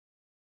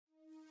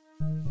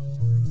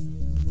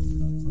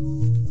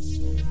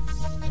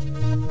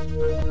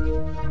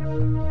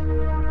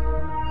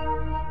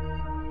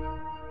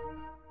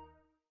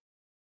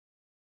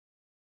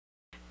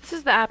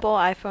the Apple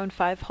iPhone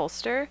 5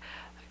 holster,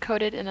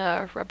 coated in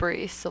a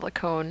rubbery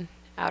silicone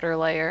outer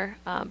layer,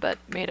 but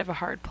made of a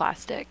hard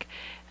plastic.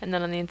 And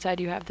then on the inside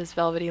you have this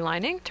velvety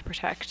lining to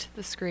protect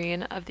the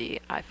screen of the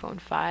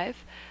iPhone 5.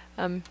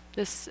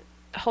 This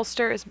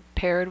holster is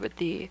paired with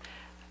the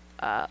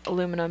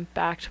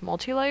aluminum-backed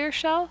multi-layer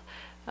shell.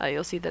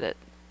 You'll see that it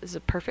is a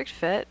perfect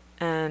fit,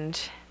 and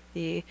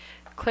the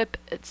clip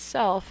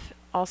itself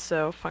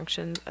also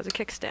functions as a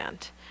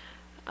kickstand.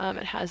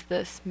 It has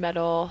this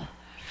metal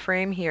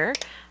frame here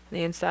on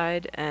the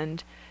inside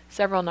and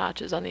several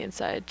notches on the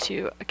inside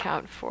to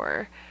account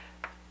for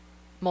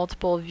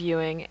multiple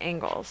viewing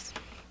angles.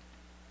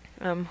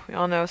 We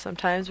all know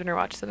sometimes when you're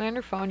watching something on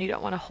your phone you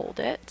don't want to hold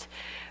it,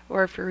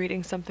 or if you're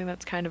reading something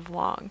that's kind of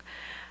long.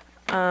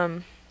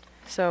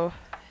 So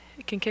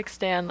it can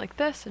kickstand like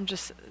this and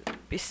just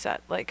be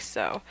set like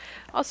so.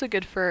 Also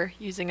good for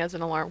using as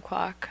an alarm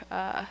clock.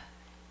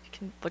 You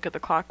can look at the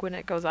clock when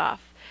it goes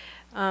off.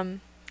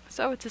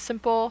 So it's a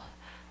simple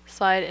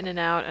slide in and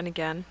out, and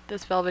again,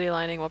 this velvety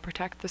lining will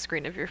protect the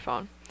screen of your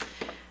phone.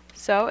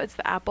 So it's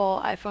the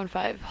Apple iPhone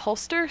 5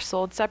 holster,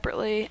 sold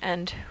separately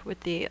and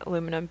with the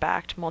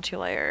aluminum-backed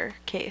multi-layer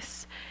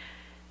case.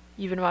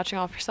 You've been watching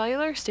All for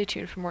Cellular. Stay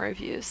tuned for more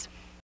reviews.